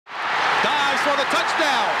for the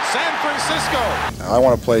touchdown, San Francisco. I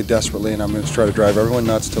want to play desperately, and I'm going to try to drive everyone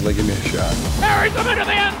nuts till they give me a shot. Carries them into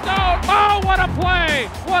the end zone. Oh, what a play.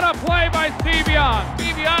 What a play by Steve Young.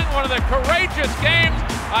 Steve Young, one of the courageous games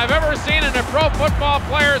I've ever seen in a pro football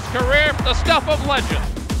player's career. The stuff of legend.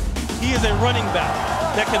 He is a running back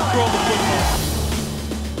that can throw the football.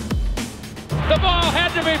 The ball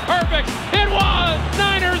had to be perfect. It was.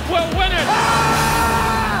 Niners will win it.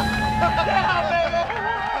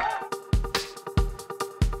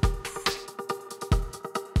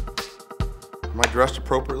 Am I dressed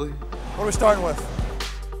appropriately? What are we starting with?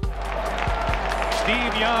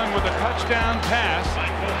 Steve Young with a touchdown pass.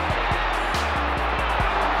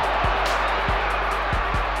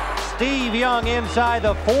 Steve Young inside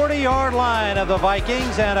the 40-yard line of the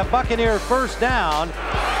Vikings and a Buccaneer first down.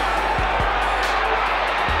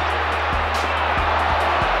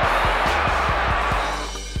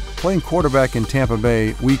 Playing quarterback in Tampa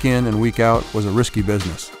Bay week in and week out was a risky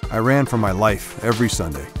business. I ran for my life every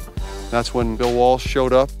Sunday. That's when Bill Walsh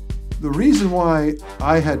showed up. The reason why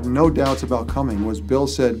I had no doubts about coming was Bill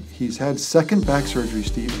said he's had second back surgery,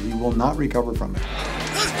 Steve, and he will not recover from it.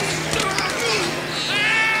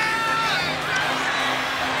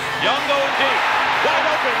 Young going deep. Wide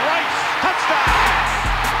open. Rice. Touchdown.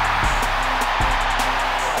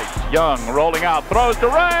 Young rolling out. Throws to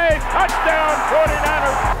Rice. Touchdown.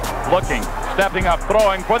 49ers. Looking. Stepping up.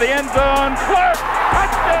 Throwing for the end zone. Clark.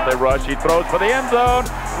 Touchdown. They rush. He throws for the end zone.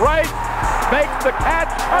 Rice makes the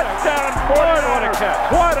catch. Touchdown. 49ers. What a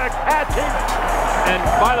catch. What a catch. And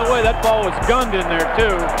by the way, that ball was gunned in there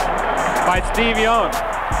too by Steve Young.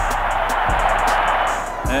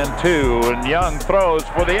 And two, and Young throws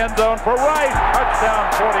for the end zone for Rice. Touchdown,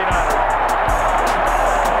 49ers.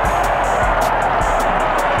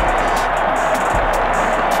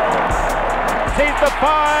 Sees the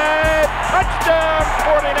 5. Touchdown,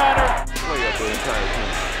 49ers. Play up the entire team.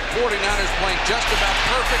 49ers playing just about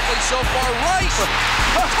perfectly so far. Rice.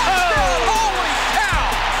 Touchdown. Holy cow.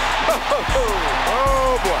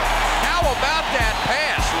 Oh, boy. How about that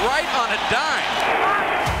pass right on a dime?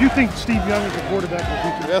 Do you think Steve Young is a quarterback of the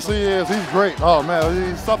future? Yes, he is. He's great. Oh, man,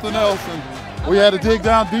 he's something else. And we had to dig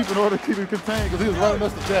down deep in order to keep him contained because he was running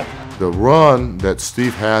us to death. The run that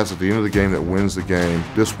Steve has at the end of the game that wins the game,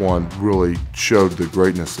 this one really showed the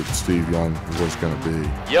greatness that Steve Young was going to be.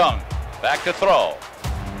 Young, back to throw.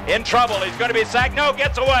 In trouble, he's going to be sacked. No,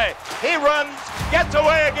 gets away. He runs, gets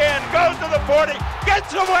away again, goes to the 40, gets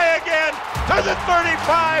away again, to the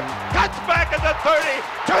 35, cuts back at the 30,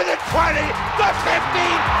 to the 20, the 15,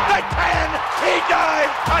 the 10. He dives.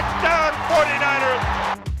 Touchdown,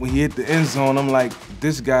 49ers. When he hit the end zone, I'm like,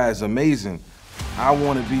 this guy is amazing. I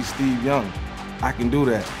want to be Steve Young. I can do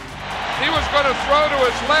that. He was going to throw to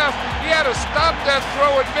his left. He had to stop that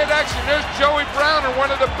throw in mid-action. There's Joey Browner,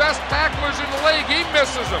 one of the best tacklers in the league. He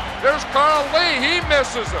misses him. There's Carl Lee. He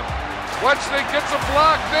misses him. Watch, he gets a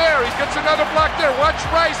block there. He gets another block there. Watch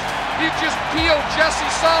Rice. He just peeled Jesse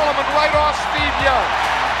Solomon right off Steve Young.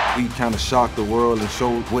 He kind of shocked the world and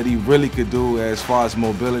showed what he really could do as far as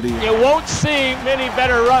mobility. You won't see many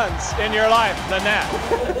better runs in your life than that.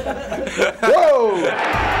 Whoa!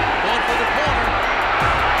 Going for the corner.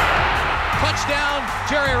 Touchdown,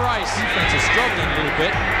 Jerry Rice. Defense is struggling a little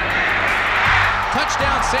bit.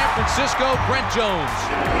 Touchdown, San Francisco, Brent Jones.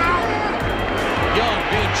 Young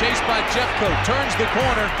being chased by Jeffcoat. Turns the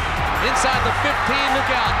corner. Inside the 15,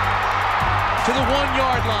 look out. To the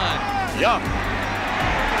 1-yard line. Young.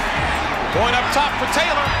 Going up top for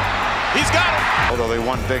Taylor. He's got it. Although they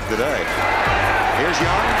won big today. Here's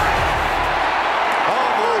Young. Oh,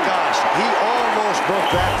 my gosh. He almost broke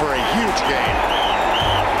that for a huge gain.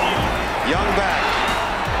 Young back.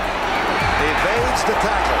 Evades the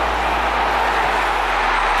tackle.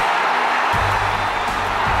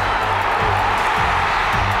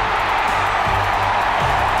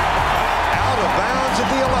 Out of bounds at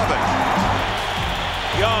the 11.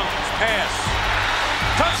 Young's pass.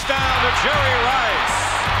 Touchdown to Jerry Rice.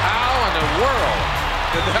 How in the world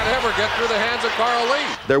did that ever get through the hands of Carl Lee?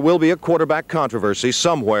 There will be a quarterback controversy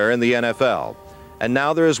somewhere in the NFL. And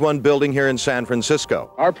now there is one building here in San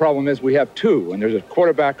Francisco. Our problem is we have two, and there's a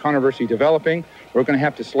quarterback controversy developing. We're going to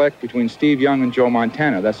have to select between Steve Young and Joe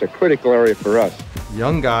Montana. That's a critical area for us.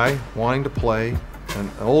 Young guy wanting to play,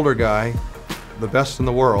 an older guy, the best in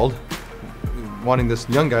the world, wanting this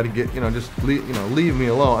young guy to get, just leave me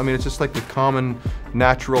alone. I mean, it's just like the common,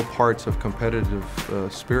 natural parts of competitive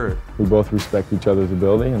spirit. We both respect each other's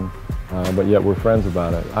ability, but yet we're friends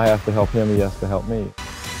about it. I have to help him, he has to help me.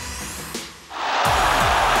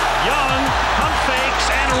 Young pump fakes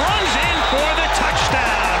and runs in for the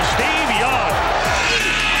touchdown. Steve Young.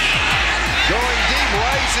 Going deep,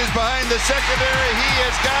 Rice is behind the secondary. He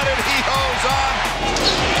has got it. He holds on.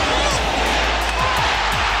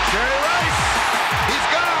 Jerry Rice. He's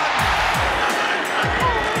gone.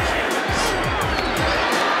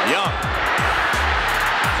 Young.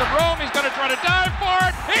 Some room. He's going to try to dive for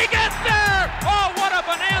it. He gets there. Oh, what a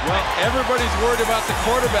bonanza. Well, everybody's worried about the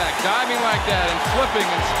quarterback diving like that and flipping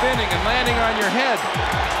and spinning and landing on your head.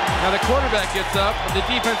 Now the quarterback gets up, but the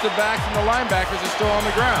defensive backs and the linebackers are still on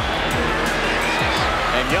the ground.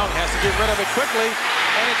 And Young has to get rid of it quickly,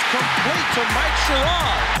 and it's complete to Mike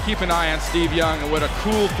Sherrod. Keep an eye on Steve Young and what a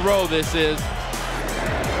cool throw this is.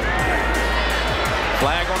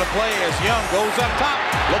 Flag on the play as Young goes up top,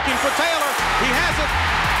 looking for Taylor. He has it.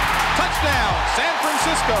 Touchdown, San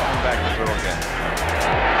Francisco. Back to throw again.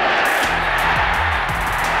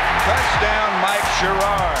 Touchdown, Mike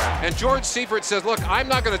Sherrod. And George Seifert says, look, I'm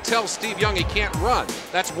not going to tell Steve Young he can't run.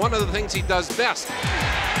 That's one of the things he does best.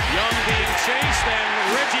 Young being chased,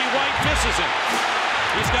 and Reggie White misses him.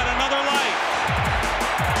 He's got another life.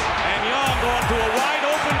 And Young going to a wide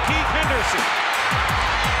open Keith Henderson.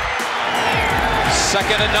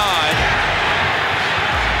 2nd and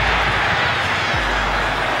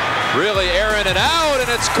 9. Really airing it out,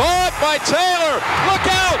 and it's caught by Taylor. Look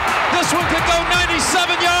out! This one could go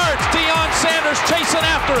 97 yards. Deion Sanders chasing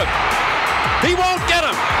after him. He won't get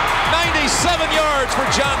him. 97 yards for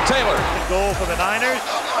John Taylor. Goal for the Niners.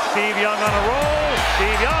 Steve Young on a roll.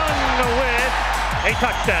 Steve Young with a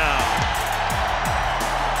touchdown.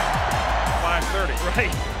 5:30.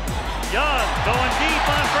 Right. Young going deep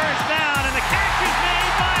on first down, and the catch is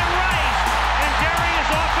made by Rice. And Jerry is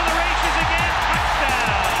off to the races again.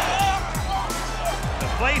 Touchdown. The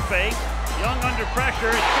play fake. Young under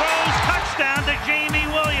pressure. Throws touchdown to Jamie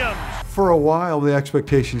Williams. For a while, the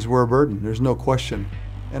expectations were a burden. There's no question.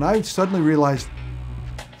 And I suddenly realized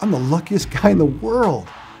I'm the luckiest guy in the world.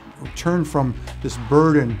 Turned from this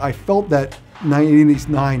burden. I felt that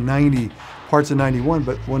 89, 90, parts of 91,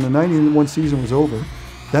 but when the 91 season was over,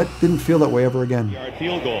 that didn't feel that way ever again. Yard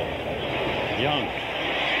field goal. Young.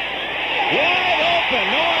 Wide open.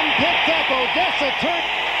 No one picked up. Odessa turned.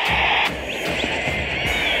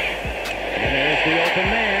 And there's the open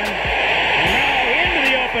man. And now into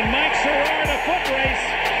the open. Mike Sherrod, a foot race.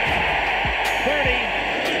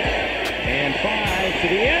 30. And 5 to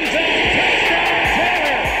the end zone. Touchdown,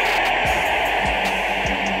 Taylor.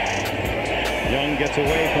 Young gets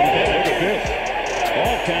away from that. Look at this.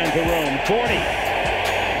 All kinds of room. 40.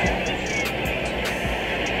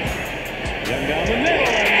 Young down the middle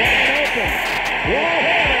and wide open.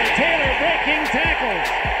 Taylor breaking tackles.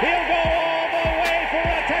 He'll go all the way for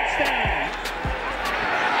a touchdown.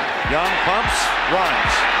 Young pumps,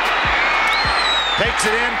 runs. Takes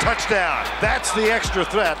it in, touchdown. That's the extra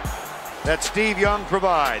threat that Steve Young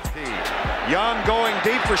provides. Young going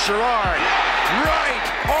deep for Sherrod. Right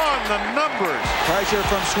on the numbers. Pressure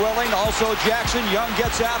from Swilling, also Jackson. Young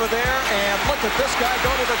gets out of there, and look at this guy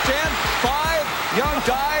go to the 10, 5. Young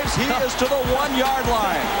dives, he is to the 1 yard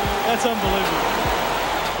line. That's unbelievable.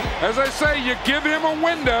 As I say, you give him a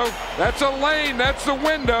window. That's a lane, that's the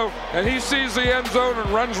window, and he sees the end zone and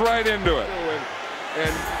runs right into it.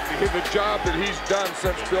 And the job that he's done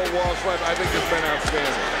since Bill Walsh left, I think has been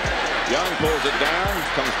outstanding. Young pulls it down,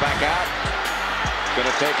 comes back out,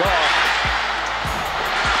 gonna take off.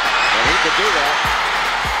 And he could do that.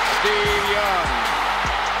 Steve Young.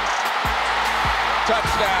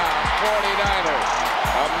 Touchdown, 49ers.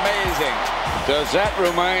 Amazing. Does that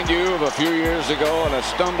remind you of a few years ago and a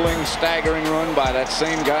stumbling, staggering run by that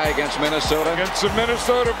same guy against Minnesota? Against the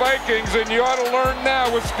Minnesota Vikings, and you ought to learn now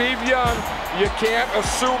with Steve Young, you can't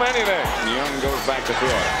assume anything. Young goes back to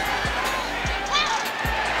throw.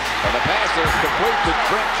 And the pass is complete to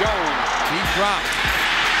Brent Jones. He dropped.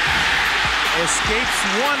 Escapes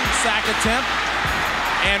one sack attempt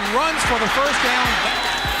and runs for the first down.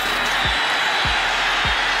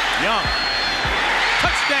 Young.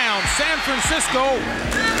 Touchdown, San Francisco.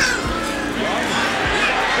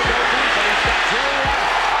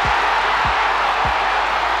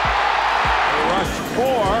 Rush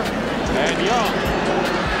 4, and Young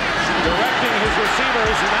directing his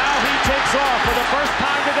receivers. Now he takes off for the first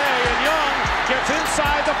time today, and Young gets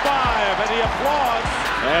inside the 5, and he applauds.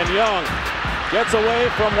 And Young gets away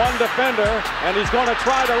from one defender, and he's going to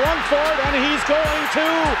try to run for it, and he's going to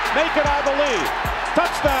make it out of the lead.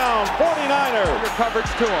 Touchdown, 49ers. Your coverage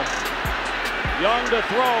to him. Young to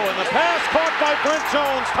throw, and the pass caught by Brent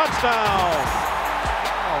Jones. Touchdown.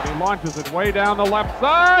 Oh, he launches it way down the left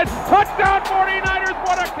side. Touchdown, 49ers.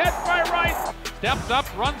 What a catch by Rice. Steps up,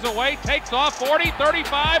 runs away, takes off, 40,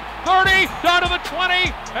 35, 30, down to the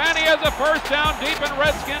 20, and he has a first down deep in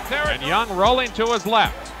Redskin territory. And Young rolling to his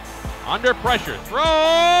left. Under pressure,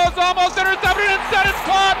 throws, almost intercepted, instead it's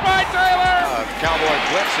caught by Taylor! Cowboy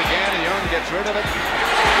blitz again, and Young gets rid of it.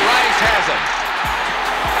 Rice has it.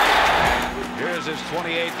 And here's his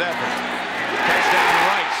 28th effort. Touchdown,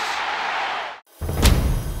 Rice.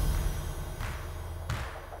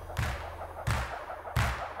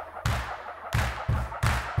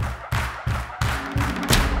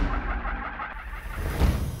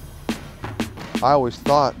 I always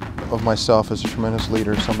thought of myself as a tremendous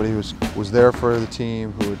leader, somebody who was there for the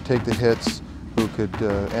team, who would take the hits, who could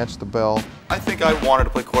answer the bell. I think I wanted to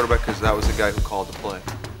play quarterback because that was the guy who called the play.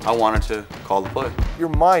 I wanted to call the play. Your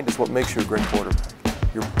mind is what makes you a great quarterback.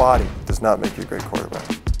 Your body does not make you a great quarterback.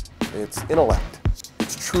 It's intellect.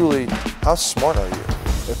 It's truly, how smart are you?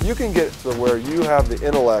 If you can get to where you have the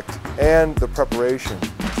intellect and the preparation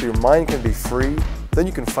so your mind can be free, then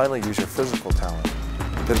you can finally use your physical talent.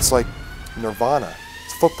 That it's like nirvana.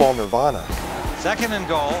 It's football nirvana. 2nd and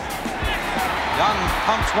goal. Young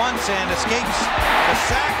pumps once and escapes the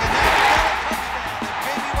sack, and now he got a touchdown.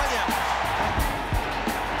 J.B. Williams.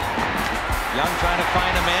 Young trying to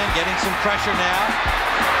find a man, getting some pressure now.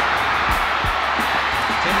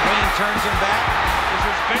 Tim Green turns him back. This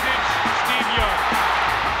is vintage Steve Young.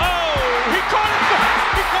 Oh, he caught his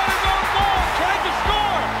own ball, tried to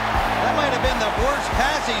score. That might have been the worst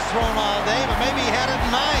pass he's thrown all day, but maybe he had it in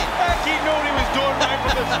mind. Heck, he knew what he was doing right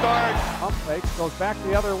from the start. Pump fake, goes back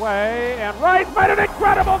the other way, and Rice made an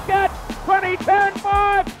incredible catch.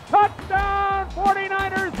 20-10-5, touchdown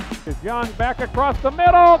 49ers. Is Young back across the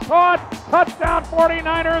middle, caught, touchdown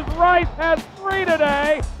 49ers. Rice has 3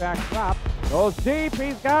 today. Back drop, goes deep,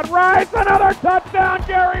 he's got Rice, another touchdown,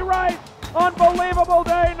 Jerry Rice. Unbelievable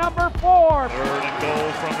day, number 4. 3rd and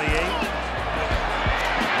goal from the 8.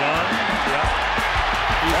 Young, yep.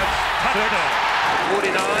 That's touchdown.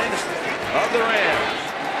 49 of the Rams.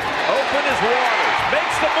 Open is Waters.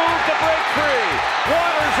 Makes the move to break free.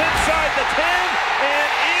 Waters inside the 10 and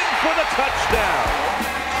in for the touchdown.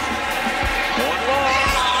 One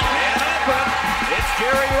long and open. It's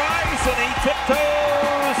Jerry Rice, and he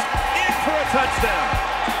tiptoes in for a touchdown.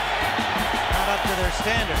 Not up to their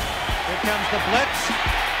standard. Here comes the blitz.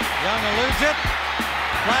 Young eludes it.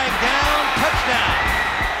 Flag down. Touchdown.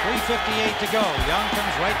 3:58 to go. Young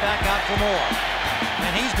comes right back out for more.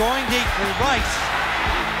 And he's going deep for Rice.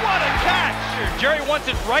 What a catch! Jerry wants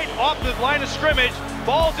it right off the line of scrimmage.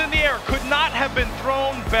 Ball's in the air. Could not have been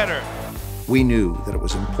thrown better. We knew that it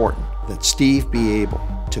was important that Steve be able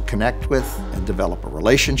to connect with and develop a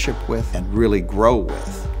relationship with and really grow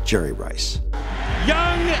with Jerry Rice.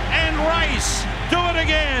 Young and Rice do it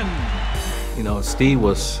again. You know, Steve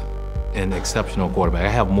was an exceptional quarterback. I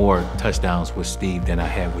have more touchdowns with Steve than I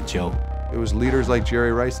have with Joe. It was leaders like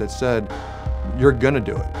Jerry Rice that said, you're gonna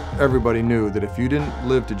do it. Everybody knew that if you didn't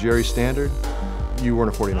live to Jerry's standard, you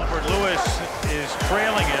weren't a 49er. Albert Lewis is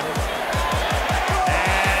trailing him.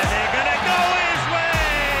 And they're gonna go his way.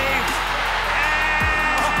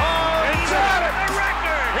 And he's got it! The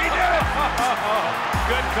record! He did it!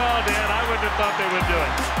 Good call, Dan. I wouldn't have thought they would do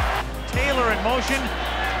it. Taylor in motion.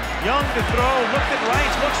 Young to throw, looked at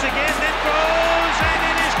Rice, looks again, then throws, and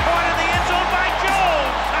it is caught in the end zone by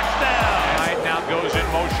Jones. Touchdown. Knight now goes in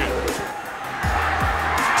motion.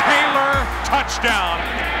 Taylor, touchdown.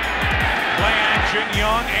 Play action,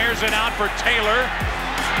 Young airs it out for Taylor.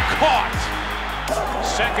 Caught.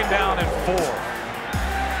 2nd down and 4.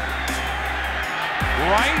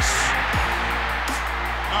 Rice.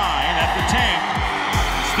 9 at the 10.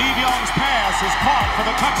 Steve Young's pass is caught for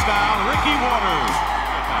the touchdown. Ricky Waters.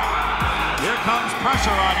 Here comes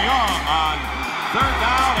pressure on Young on 3rd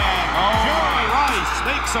down, and Jerry Rice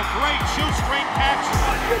makes a great shoestring catch.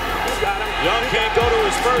 Young can't go to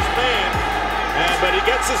his first man, but he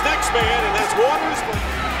gets his next man, and that's Waters.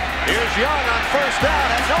 Here's Young on 1st down,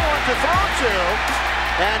 has no one to throw to.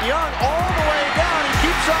 And Young all the way down, he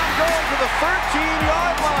keeps on going to the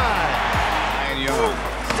 13-yard line. And Young.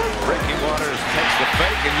 Ricky Waters takes the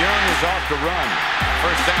fake, and Young is off to run.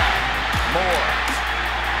 1st down. Moore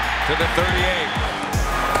to the 38.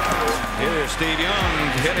 Here's Steve Young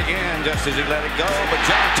hit again just as he let it go, but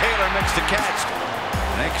John Taylor makes the catch.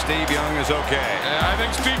 I think Steve Young is okay. Yeah, I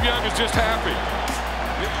think Steve Young is just happy.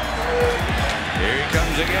 Here he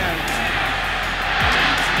comes again.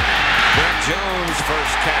 Brent Jones'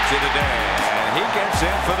 first catch of the day. And he gets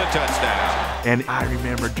in for the touchdown. And I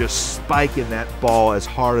remember just spiking that ball as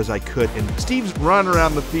hard as I could. And Steve's running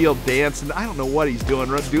around the field dancing. I don't know what he's doing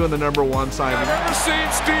the number 1 sign. I've never seen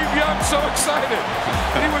Steve Young so excited.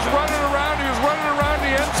 He was running around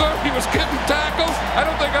the end zone. He was getting tackled. I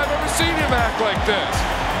don't think I've ever seen him act like this.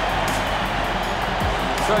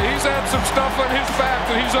 So he's had some stuff on his back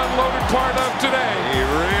that he's unloaded part of today. He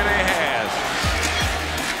really has.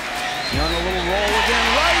 Young, a little roll again.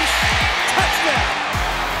 Rice, touchdown.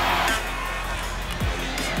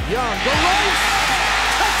 Young, the Rice,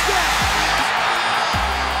 touchdown.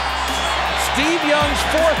 Steve Young's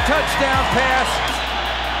 4th touchdown pass.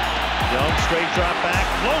 Young, straight drop back,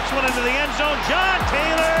 floats one into the end zone. John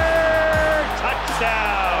Taylor,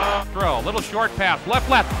 touchdown. Throw, little short pass, left,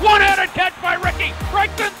 one-handed catch by Ricky.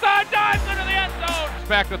 Breaks inside, dives into the end zone.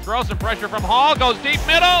 Back to throw, some pressure from Hall, goes deep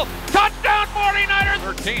middle. Touchdown 49ers.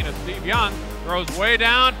 13 is Steve Young. Throws way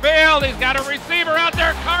downfield. He's got a receiver out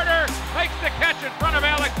there. Carter makes the catch in front of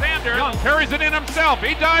Alexander. Young carries it in himself.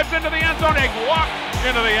 He dives into the end zone. He walks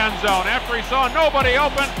into the end zone. After he saw nobody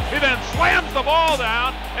open, he then slams the ball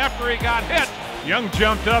down after he got hit. Young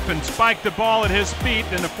jumped up and spiked the ball at his feet,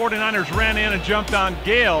 and the 49ers ran in and jumped on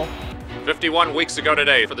Gale. 51 weeks ago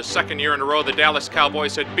today, for the 2nd year in a row, the Dallas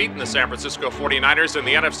Cowboys had beaten the San Francisco 49ers in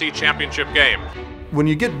the NFC Championship game. When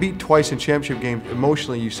you get beat twice in championship games,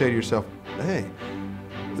 emotionally you say to yourself, hey,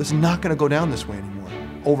 this is not going to go down this way anymore.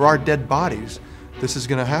 Over our dead bodies, this is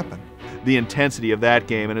going to happen. The intensity of that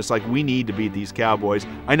game, and it's like, we need to beat these Cowboys.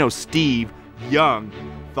 I know Steve Young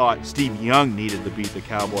thought Steve Young needed to beat the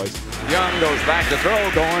Cowboys. Young goes back to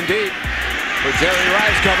throw, going deep. For Jerry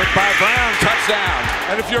Rice, covered by Brown, touchdown.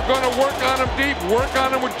 And if you're going to work on him deep, work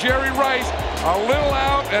on him with Jerry Rice. A little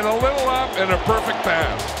out and a little up and a perfect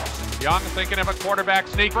pass. Young thinking of a quarterback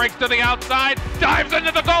sneak, breaks to the outside, dives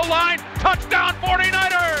into the goal line, touchdown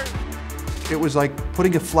 49ers! It was like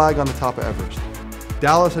putting a flag on the top of Everest.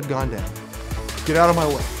 Dallas had gone down. Get out of my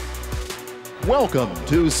way. Welcome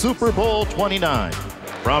to Super Bowl 29.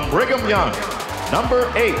 From Brigham Young,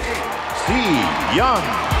 number 8, Steve Young.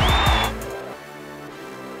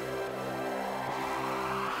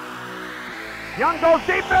 Young goes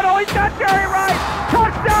deep middle, he's got Jerry Rice,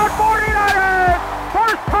 touchdown 49ers!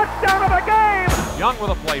 First touchdown of the game! Young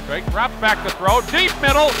with a play fake, drops back to throw, deep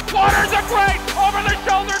middle, Waters a great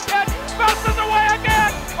over-the-shoulder catch, bounces away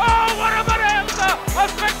again! Oh, what a bonanza! A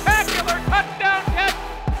spectacular touchdown catch!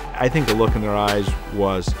 I think the look in their eyes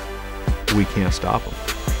was, we can't stop them.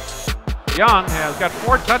 Young has got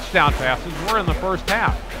 4 touchdown passes. We're in the first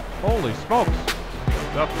half. Holy smokes.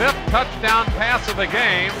 The 5th touchdown pass of the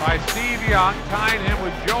game by Steve Young, tying him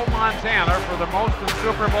with Joe Montana for the most in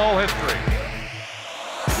Super Bowl history.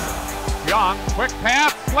 Young, quick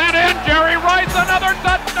pass, slant in, Jerry Rice, another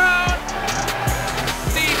touchdown!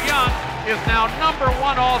 Steve Young is now number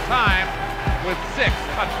 1 all time with 6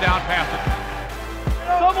 touchdown passes.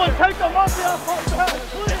 Someone take the monkey off our back,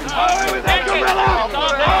 please.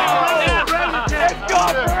 It's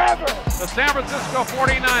gone forever. The San Francisco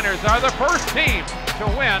 49ers are the first team to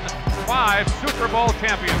win 5 Super Bowl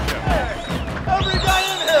championships.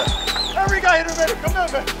 Every guy in here, come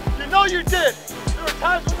in, man. You know you did. There were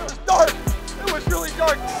times when it was dark. It was really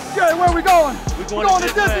dark. Jerry, where are we going? We're going to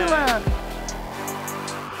Disneyland.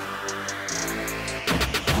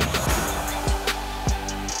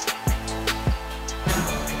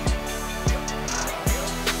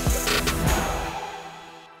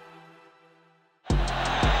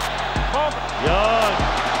 Young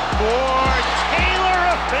for Taylor,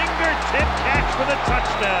 a fingertip catch for the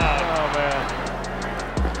touchdown. Oh, man.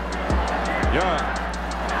 Young.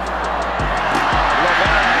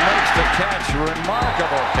 LeVar makes the catch.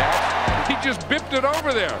 Remarkable catch. He just bipped it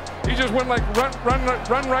over there. He just went like run,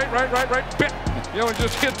 right, bip. You know, and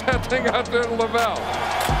just hit that thing out there to Lavelle.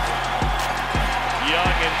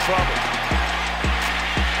 Young in trouble.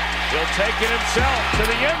 He'll take it himself to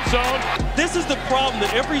the end zone. This is the problem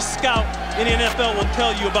that every scout in the NFL will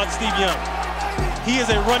tell you about Steve Young. He is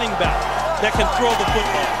a running back that can throw the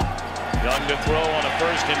football. Young to throw on a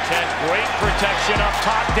 1st and 10. Great protection up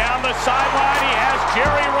top, down the sideline. He has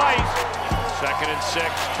Jerry Rice. 2nd and 6.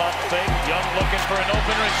 Pump fake. Young looking for an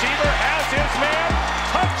open receiver. Has his man.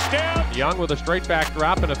 Touchdown. Young with a straight back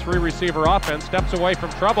drop and a 3-receiver offense. Steps away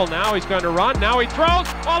from trouble. Now he's going to run. Now he throws.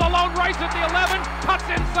 All alone. Rice at the 11. Cuts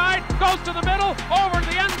inside. Goes to the middle. Over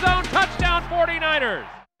the end zone. Touchdown 49ers.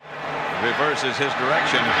 Reverses his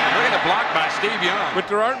direction. Look at the block by Steve Young. But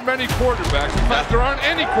there aren't many quarterbacks. In fact, there aren't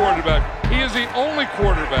any quarterback. He is the only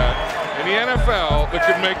quarterback in the NFL that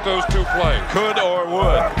could make those 2 plays. Could or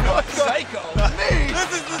would. Psycho. Me.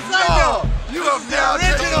 This is the psycho. You have now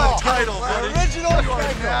taken the title. The original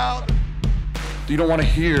psycho. You don't want to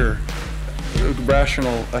hear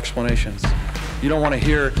rational explanations. You don't want to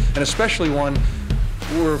hear, and especially one,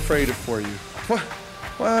 we're afraid for you. What?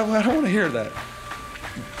 Well, I don't want to hear that.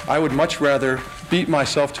 I would much rather beat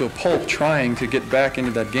myself to a pulp trying to get back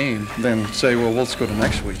into that game than say, well, let's go to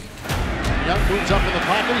next week. Young moves up in the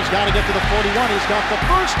pocket. He's got to get to the 41. He's got the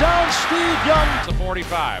first down. Steve Young. It's a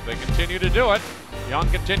 45. They continue to do it. Young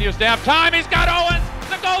continues to have time. He's got Owens.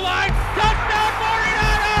 The goal line. Touchdown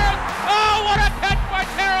 49ers. Oh, what a catch by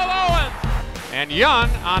Terrell Owens. And Young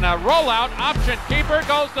on a rollout option keeper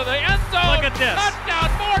goes to the end zone. Look at this. Touchdown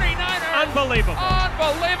 49ers. Unbelievable.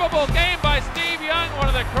 Unbelievable game by Steve Young. One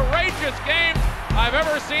of the courageous games I've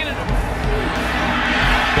ever seen. Going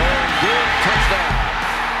good, touchdown.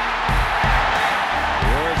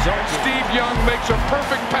 Steve Young makes a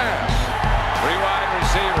perfect pass. Three wide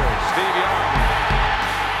receivers. Steve Young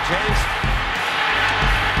chased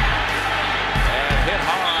and hit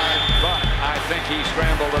hard, but I think he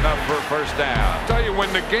scrambled enough for a first down. I'll tell you,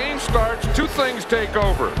 when the game starts, two things take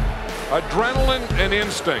over: adrenaline and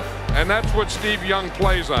instinct. And that's what Steve Young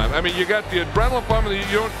plays on. I mean, you got the adrenaline pumping,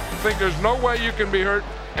 you don't think there's no way you can be hurt,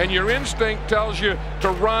 and your instinct tells you to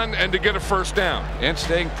run and to get a first down.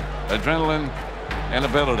 Instinct, adrenaline, and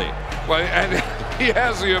ability. Well, and he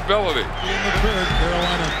has the ability. In the third,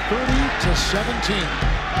 Carolina 30-17.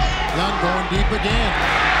 Young going deep again.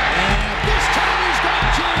 And this time he's got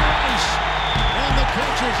Jerry Rice. And the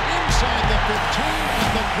catch is inside the 15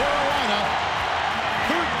 at the Carolina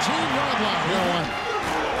 13-yard line.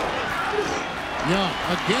 Young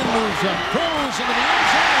again moves up, throws into the end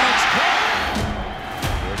zone, and it's caught.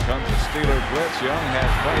 Here comes the Steeler blitz. Young has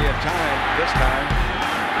plenty of time this time.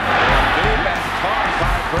 Deep and caught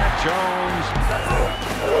by Brett Jones.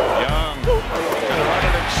 Young gonna run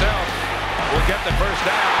it himself. Will get the first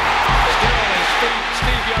down. Still is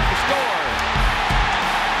Steve Young to score.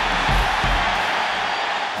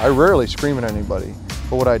 I rarely scream at anybody,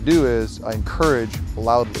 but what I do is I encourage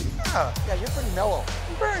loudly. Yeah, you're pretty mellow.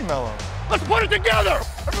 You're very mellow. Let's put it together.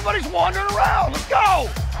 Everybody's wandering around. Let's go.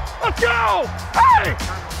 Let's go. Hey,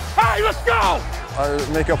 let's go. I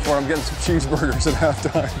make up for it. I'm getting some cheeseburgers at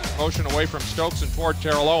halftime. Motion away from Stokes and toward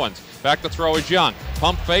Terrell Owens. Back to throw is Young.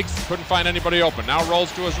 Pump fakes, couldn't find anybody open. Now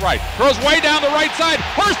rolls to his right. Throws way down the right side.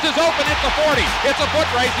 Hurst is open at the 40. It's a foot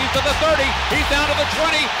race. He's to the 30. He's down to the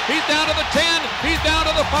 20. He's down to the 10. He's down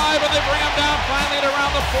to the 5, and they bring him down finally at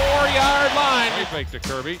around the 4-yard line. Play fake to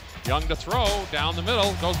Kirby. Young to throw down the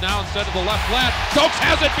middle. Goes now instead of the left flat. Stokes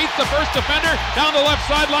has it. Beats the first defender. Down the left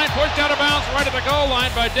sideline. Pushed out of bounds right at the goal line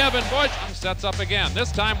by Devin Bush. Sets up again. This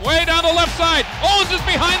time way down the left side. Owens is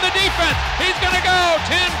behind the defense. He's going to go.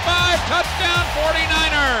 10-5 touchdown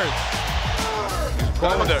 49ers.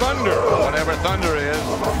 Thunder. Whatever Thunder is.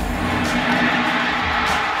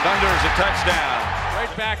 Thunder is a touchdown.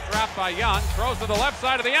 Straight back drop by Young. Throws to the left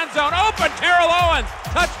side of the end zone. Open. Terrell Owens.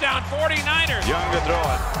 Touchdown 49ers. Young to throw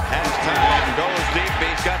it. Has time. Goes deep.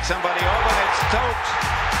 He's got somebody open. It's Stokes.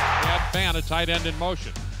 Chad Fan, a tight end in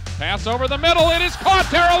motion. Pass over the middle. It is caught.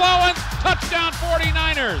 Terrell Owens. Touchdown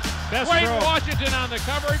 49ers. Wayne Washington on the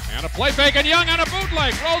coverage. And a play fake, and Young on a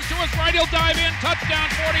bootleg. Rolls to his right. He'll dive in. Touchdown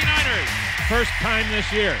 49ers. First time this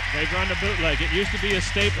year they've run the bootleg. It used to be a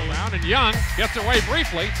staple. Around, and Young gets away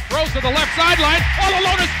briefly. Throws to the left sideline. All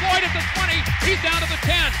alone is Floyd at the 20. He's down to the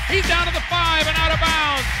 10. He's down to the 5 and out of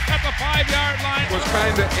bounds at the 5-yard line. Was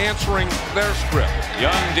kind of answering their script.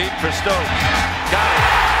 Young deep for Stokes. Got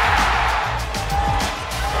it.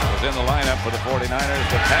 Was in the lineup for the 49ers.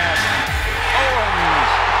 The pass.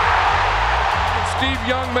 Owens. Steve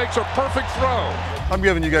Young makes a perfect throw. I'm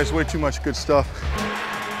giving you guys way too much good stuff.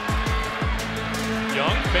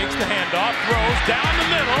 Young fakes the handoff, throws down the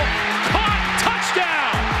middle, caught,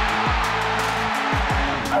 touchdown!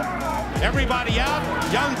 Everybody out.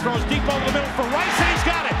 Young throws deep over the middle for Rice, and he's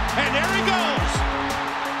got it. And there he goes.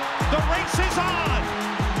 The race is on.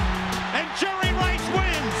 And Jerry Rice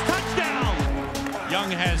wins. Touchdown. Young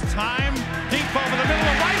has time. Deep over the middle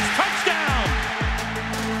of Rice. Touchdown.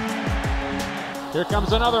 Here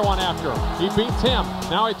comes another one after him. He beats him.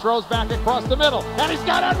 Now he throws back across the middle. And he's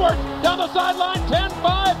got Edwards down the sideline.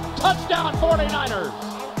 10-5. Touchdown 49ers.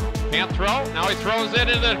 Can't throw. Now he throws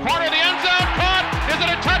it into the corner of the end zone. Caught. Is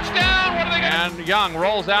it a touchdown? What are they going to do? And Young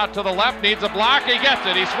rolls out to the left. Needs a block. He gets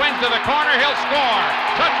it. He swings to the corner. He'll score.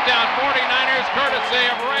 Touchdown 49ers courtesy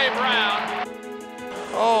of Ray Brown.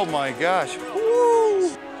 Oh my gosh.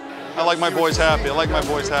 Woo. I like my boys happy. I like my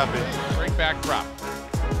boys happy. Straight back drop.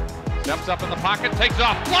 Steps up in the pocket, takes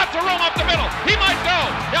off, lots of room up the middle. He might go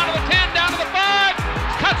down to the 10, down to the 5,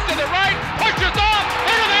 cuts to the right, pushes off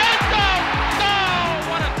into the end zone. No!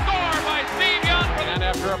 What a score by Steve Young. And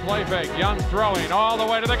after a play fake, Young throwing all the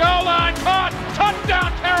way to the goal line, caught, touchdown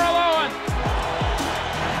Terrell Owens.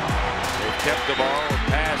 They've kept the ball,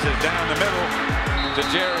 passes down the middle. to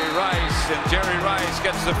Jerry Rice, and Jerry Rice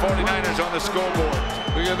gets the 49ers on the scoreboard.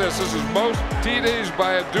 Look at this. This is most TDs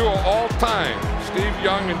by a duo all time. Steve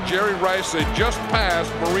Young and Jerry Rice. They just passed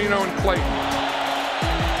Marino and Clayton.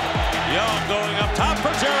 Young going up top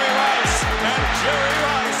for Jerry Rice, and Jerry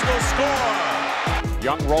Rice will score.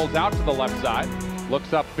 Young rolls out to the left side, looks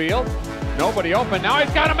upfield. Nobody open. Now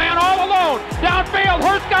he's got a man all alone. Downfield.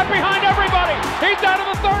 Hurst got behind everybody. He's down to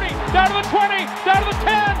the 30, down to the 20, down to the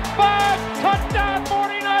 10, 5. Touchdown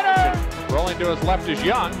 49ers. Rolling to his left is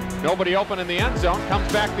Young. Nobody open in the end zone. Comes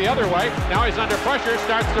back the other way. Now he's under pressure.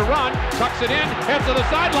 Starts to run. Tucks it in. Heads to the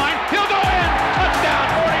sideline. He'll go in. Touchdown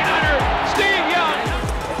 49ers. Steve Young.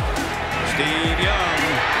 Steve Young.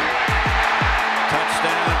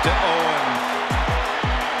 Touchdown to Owen.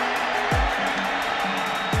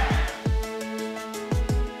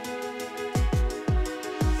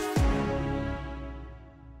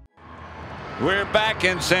 We're back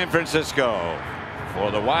in San Francisco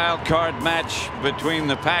for the wild card match between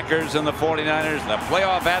the Packers and the 49ers. The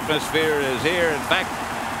playoff atmosphere is here. In fact,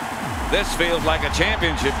 this feels like a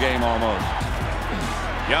championship game almost.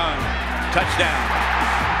 Young, touchdown.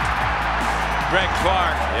 Greg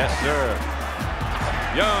Clark, yes sir.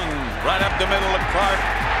 Young, right up the middle of Clark.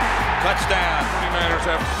 Touchdown. 49ers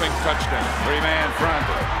have to think touchdown. 3-man front.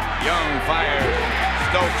 Young fires.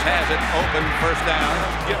 Stokes has it, open, first down.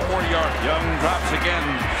 Get more yards. Young drops again,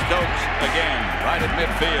 Stokes again, right at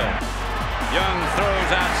midfield. Young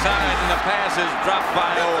throws outside, and the pass is dropped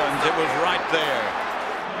by Owens. It was right there.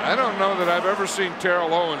 I don't know that I've ever seen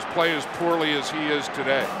Terrell Owens play as poorly as he is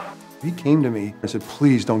today. He came to me and said,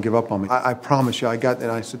 please don't give up on me. I promise you, I got that.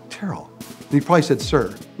 And I said, Terrell. And he probably said,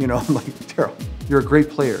 sir. You know, I'm like, Terrell, you're a great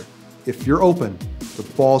player. If you're open, the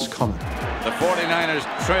ball's coming. The 49ers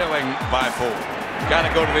trailing by 4. Got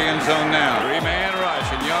to go to the end zone now. 3-man rush,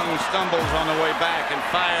 and Young stumbles on the way back and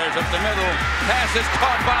fires up the middle. Pass is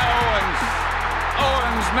caught by Owens.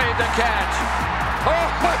 Owens made the catch. Oh,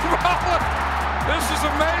 this is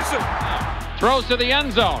amazing. Throws to the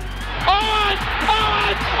end zone. Owens!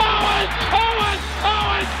 Owens! Owens! Owens!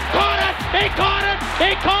 Owens! Caught it! He caught it!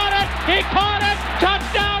 He caught it! He caught it!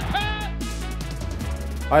 Touchdown pass!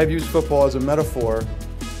 I've used football as a metaphor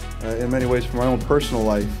in many ways for my own personal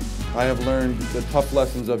life. I have learned the tough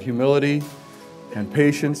lessons of humility and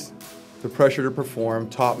patience. The pressure to perform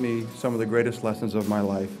taught me some of the greatest lessons of my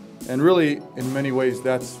life. And really, in many ways,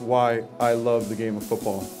 that's why I love the game of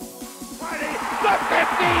football. 20, the 50,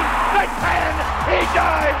 the 10, he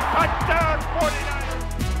dives, touchdown 49.